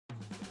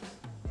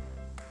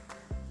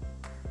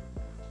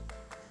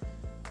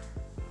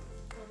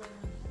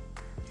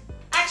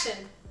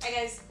Action! Hi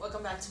guys,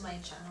 welcome back to my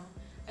channel.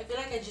 I feel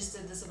like I just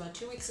did this about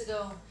 2 weeks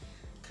ago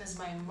because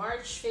my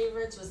March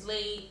favorites was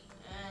late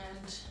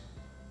and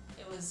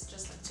it was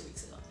just like 2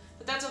 weeks ago.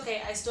 But that's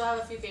okay, I still have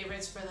a few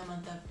favorites for the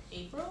month of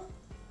April.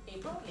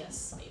 April?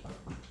 Yes, April.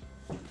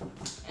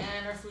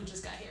 And our food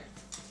just got here.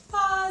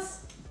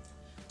 Pause!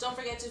 Don't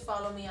forget to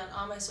follow me on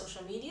all my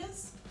social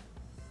medias.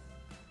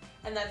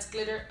 And that's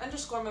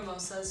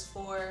glitter_mimosas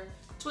for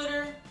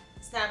Twitter,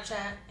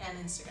 Snapchat, and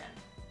Instagram.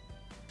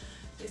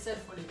 They said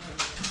 45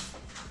 minutes.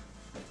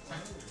 How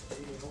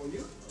are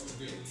you?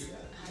 It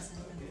hasn't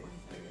been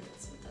 45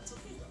 minutes, but that's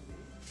okay.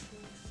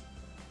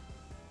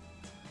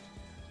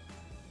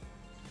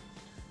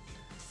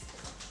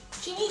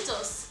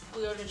 Chinitos!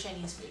 We ordered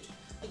Chinese food.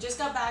 I just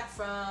got back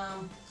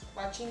from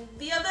watching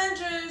The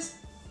Avengers.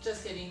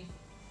 Just kidding.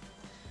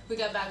 We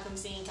got back from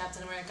seeing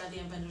Captain America. The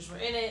Avengers were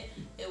in it.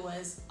 It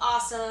was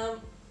awesome.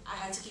 I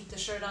had to keep the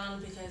shirt on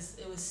because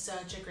it was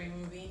such a great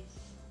movie.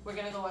 We're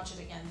gonna go watch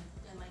it again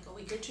in like a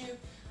week or two.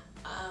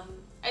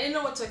 I didn't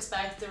know what to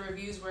expect. The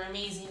reviews were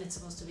amazing. It's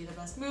supposed to be the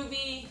best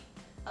movie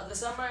of the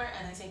summer,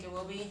 and I think it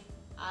will be.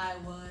 I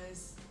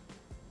was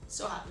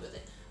so happy with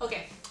it.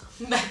 Okay,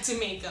 back to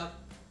makeup.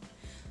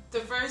 The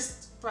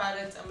first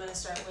product I'm gonna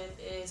start with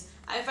is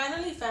I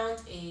finally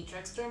found a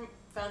drugstore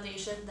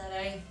foundation that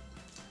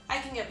I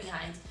can get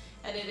behind,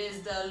 and it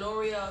is the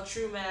L'Oreal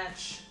True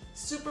Match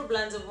Super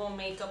Blendable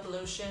Makeup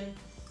Lotion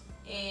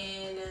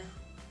in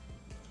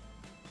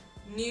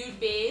Nude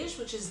Beige,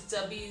 which is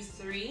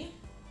W3,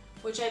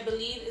 which I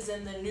believe is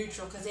in the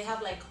neutral because they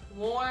have like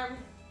warm,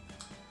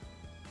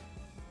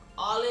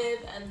 olive,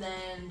 and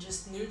then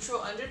just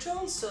neutral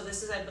undertones. So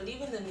this is, I believe,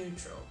 in the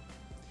neutral.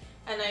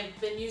 And I've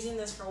been using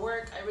this for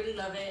work. I really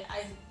love it.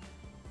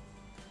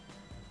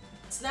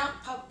 It's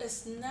not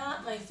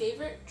my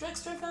favorite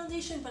drugstore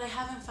foundation, but I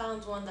haven't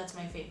found one that's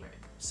my favorite.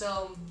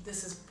 So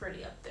this is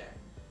pretty up there.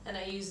 And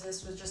I use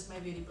this with just my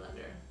beauty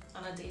blender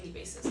on a daily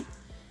basis.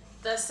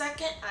 The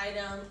second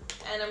item,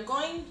 and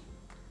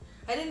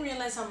I didn't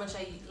realize how much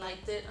I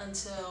liked it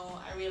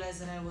until I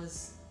realized that I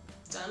was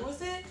done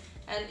with it.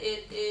 And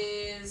it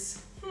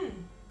is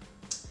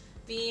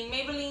the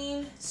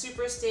Maybelline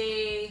Super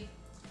Stay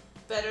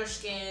Better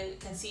Skin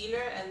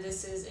Concealer, and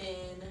this is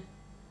in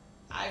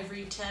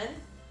Ivory 10.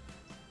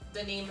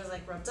 The name is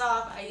like rubbed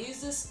off. I use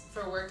this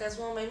for work as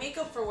well. My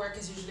makeup for work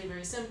is usually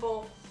very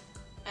simple,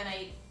 and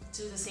I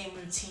do the same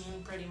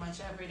routine pretty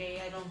much every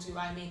day. I don't do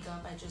eye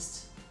makeup. I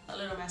just a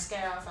little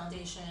mascara,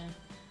 foundation.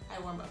 I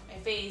warm up my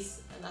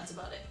face, and that's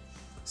about it.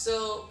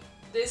 So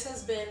this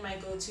has been my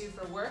go-to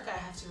for work. I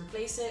have to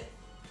replace it.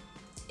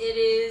 It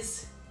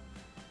is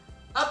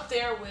up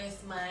there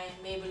with my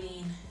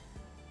Maybelline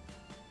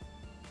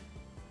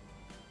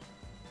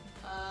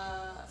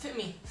Fit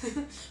Me.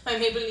 My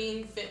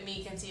Maybelline Fit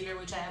Me concealer,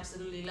 which I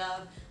absolutely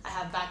love. I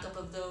have backup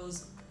of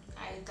those.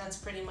 That's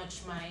pretty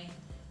much my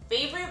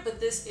favorite,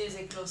 but this is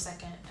a close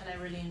second, and I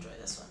really enjoy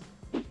this one.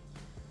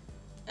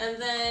 And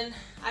then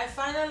I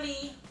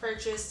finally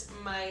purchased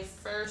my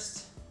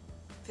first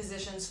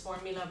Physicians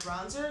Formula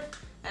bronzer,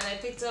 and I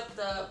picked up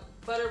the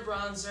Butter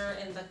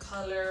Bronzer in the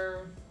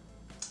color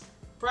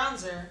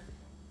Bronzer.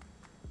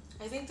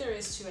 I think there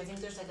is two. I think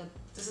there's like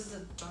this is the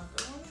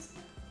darker one, isn't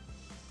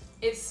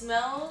it? It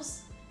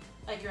smells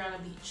like you're on a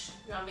beach.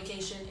 You're on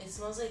vacation. It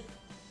smells like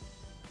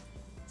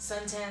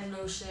suntan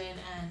lotion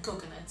and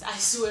coconuts. I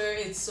swear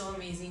it's so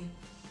amazing.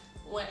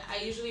 When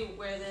I usually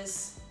wear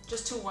this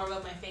just to warm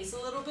up my face a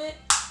little bit.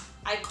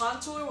 I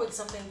contour with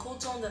something cool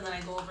toned, and then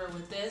I go over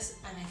with this,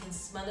 and I can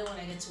smell it when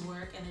I get to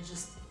work, and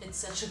it's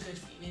such a good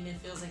feeling. It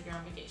feels like you're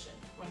on vacation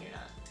when you're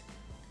not.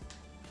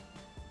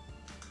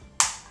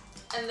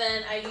 And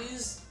then I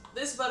use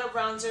this butter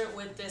bronzer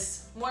with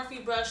this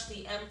Morphe brush,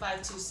 the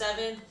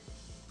M527.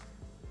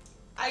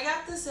 I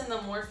got this in the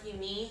Morphe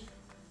Me,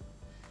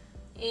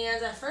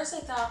 and at first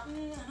I thought,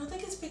 I don't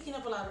think it's picking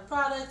up a lot of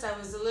product. I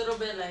was a little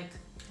bit like,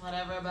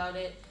 whatever about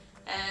it,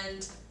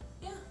 and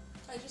yeah,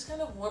 I just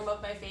kind of warm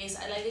up my face.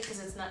 I like it because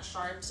it's not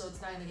sharp, so it's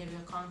not going to give you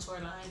a contour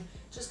line.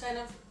 Just kind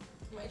of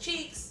my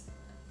cheeks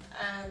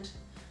and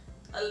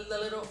the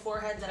little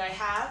forehead that I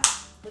have,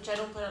 which I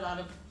don't put a lot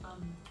of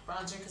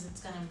bronzer because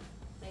it's going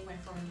to make my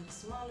forehead look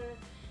smaller,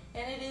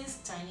 and it is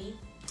tiny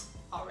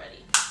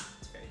already.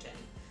 It's very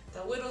tiny.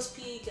 The widow's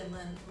peak, and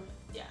then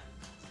yeah,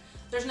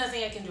 there's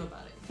nothing I can do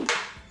about it.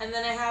 And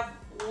then I have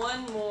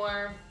one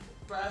more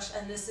brush,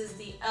 and this is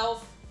the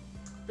e.l.f.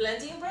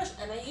 blending brush,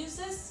 and I use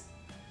this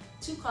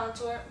to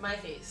contour my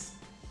face.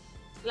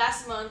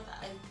 Last month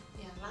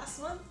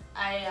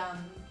I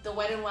the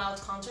Wet n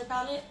Wild contour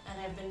palette, and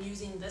I've been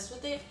using this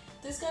with it.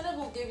 This kind of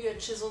will give you a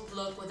chiseled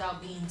look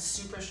without being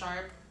super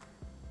sharp.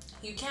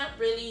 You can't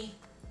really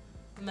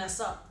mess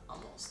up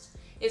almost.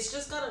 It's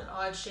just got an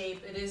odd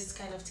shape. It is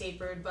kind of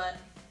tapered, but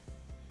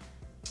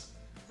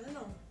I don't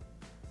know.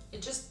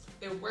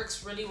 It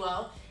works really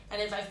well.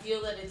 And if I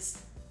feel that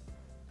it's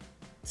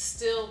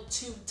still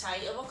too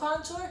tight of a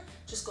contour,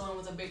 just go in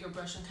with a bigger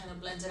brush and kind of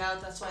blend it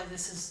out. That's why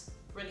this is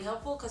really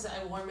helpful, because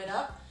I warm it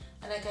up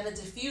and I kind of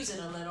diffuse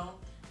it a little,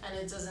 and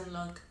it doesn't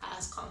look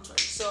as contoured.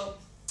 So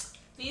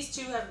these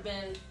two have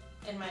been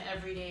in my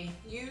everyday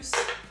use.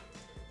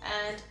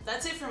 And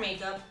that's it for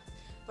makeup,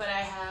 but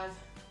I have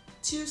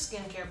 2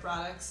 skincare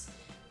products,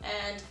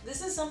 and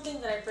this is something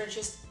that I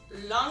purchased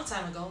a long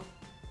time ago,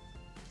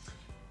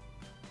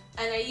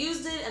 and I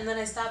used it and then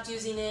I stopped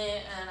using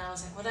it and I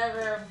was like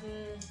whatever,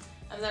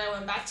 and then I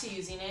went back to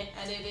using it,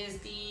 and it is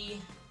the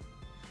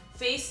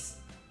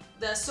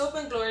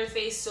Soap & Glory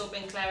Face Soap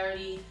and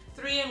Clarity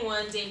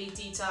 3-in-1 Daily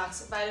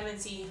Detox Vitamin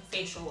C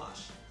Facial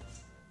Wash.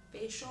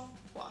 Facial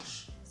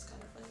wash. It's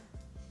kind of funny.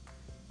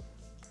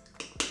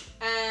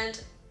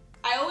 And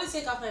I always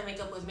take off my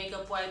makeup with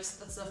makeup wipes.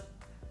 That's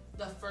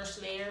the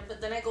first layer, but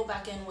then I go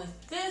back in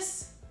with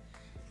this,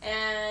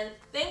 and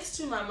thanks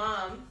to my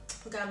mom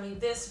who got me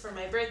this for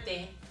my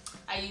birthday,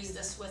 I use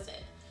this with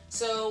it.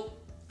 So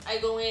I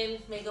go in,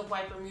 makeup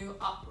wipe,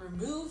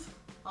 remove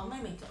all my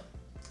makeup,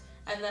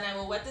 and then I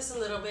will wet this a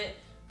little bit,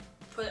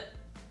 put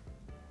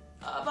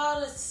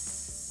about a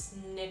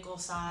nickel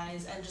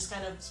size, and just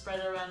kind of spread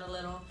it around a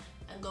little,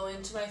 and go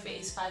into my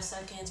face 5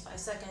 seconds, 5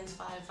 seconds,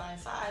 5, 5,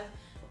 5,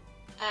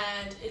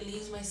 and it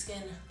leaves my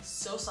skin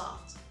so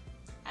soft.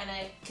 And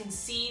I can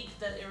see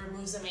that it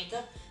removes the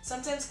makeup.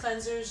 Sometimes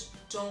cleansers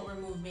don't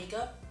remove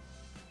makeup,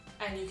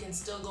 and you can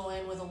still go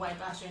in with a wipe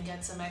after and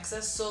get some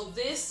excess. So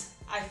this,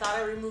 I thought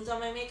I removed all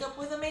my makeup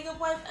with a makeup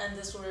wipe, and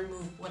this will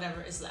remove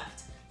whatever is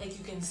left. Like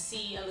you can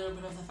see a little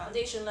bit of the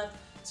foundation left.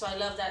 So I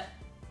love that.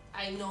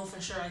 I know for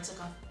sure I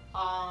took off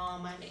all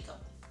my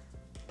makeup.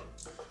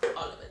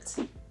 All of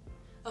it.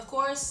 Of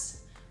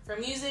course, for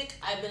music,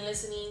 I've been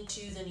listening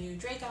to the new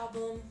Drake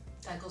album.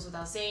 That goes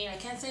without saying. I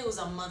can't say it was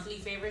a monthly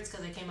favorites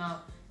because it came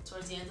out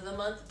towards the end of the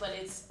month, but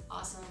it's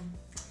awesome.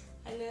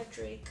 I love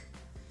Drake.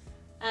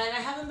 And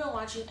I haven't been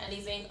watching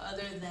anything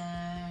other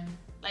than,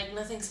 like,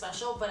 nothing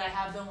special, but I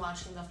have been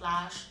watching The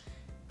Flash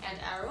and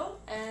Arrow,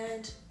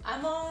 and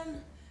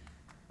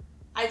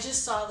I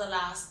just saw the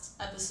last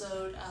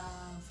episode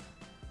of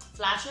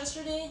Flash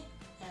yesterday,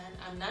 and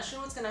I'm not sure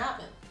what's gonna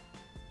happen.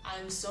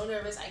 I'm so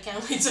nervous. I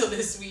can't wait till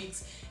this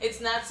week's.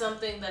 It's not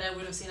something that I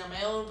would have seen on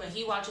my own, but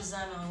he watches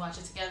them and we watch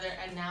it together,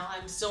 and now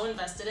I'm so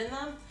invested in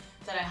them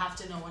that I have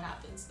to know what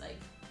happens. Like,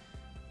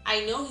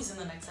 I know he's in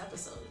the next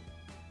episode,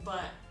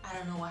 but I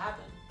don't know what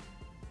happened.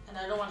 And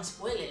I don't want to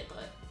spoil it,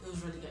 but it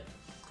was really good.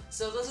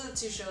 So those are the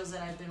 2 shows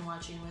that I've been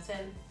watching with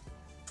him.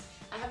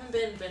 I haven't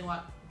been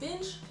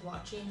binge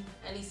watching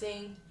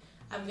anything.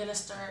 I'm gonna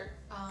start,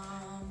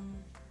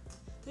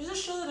 there's a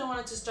show that I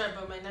wanted to start,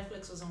 but my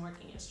Netflix wasn't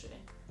working yesterday.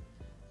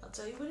 I'll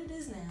tell you what it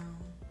is now.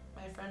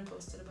 My friend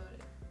posted about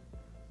it.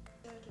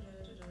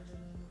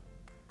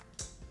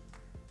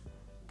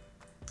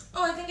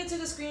 Oh, I think I took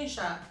a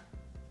screenshot.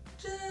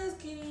 Just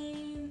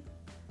kidding.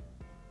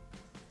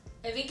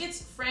 I think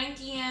it's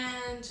Frankie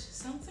and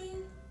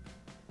something.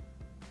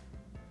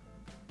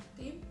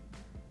 Babe?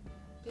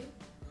 Babe?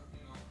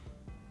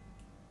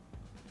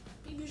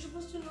 Babe, you're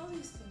supposed to know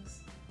these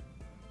things.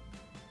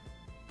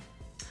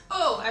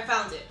 Oh, I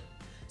found it.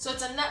 So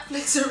it's a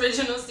Netflix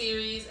original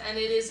series, and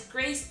it is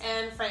Grace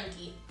and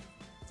Frankie.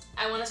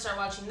 I want to start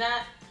watching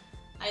that.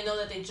 I know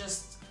that they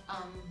just,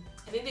 I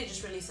think they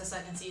just released the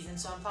 2nd season,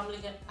 so I will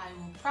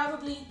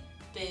probably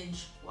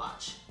binge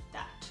watch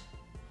that.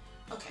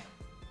 Okay,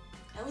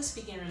 I was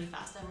speaking really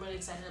fast. I'm really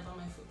excited about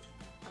my food.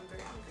 I'm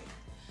very hungry.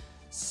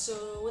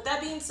 So with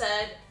that being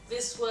said,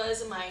 this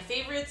was my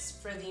favorites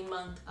for the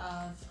month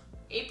of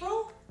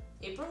April.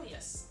 April,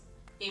 yes,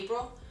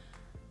 April.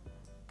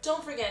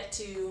 Don't forget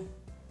to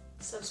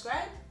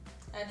subscribe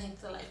and hit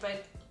the like button.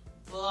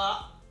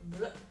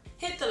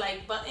 Hit the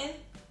like button,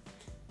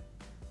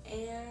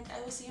 and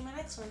I will see you in my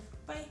next one.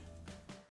 Bye.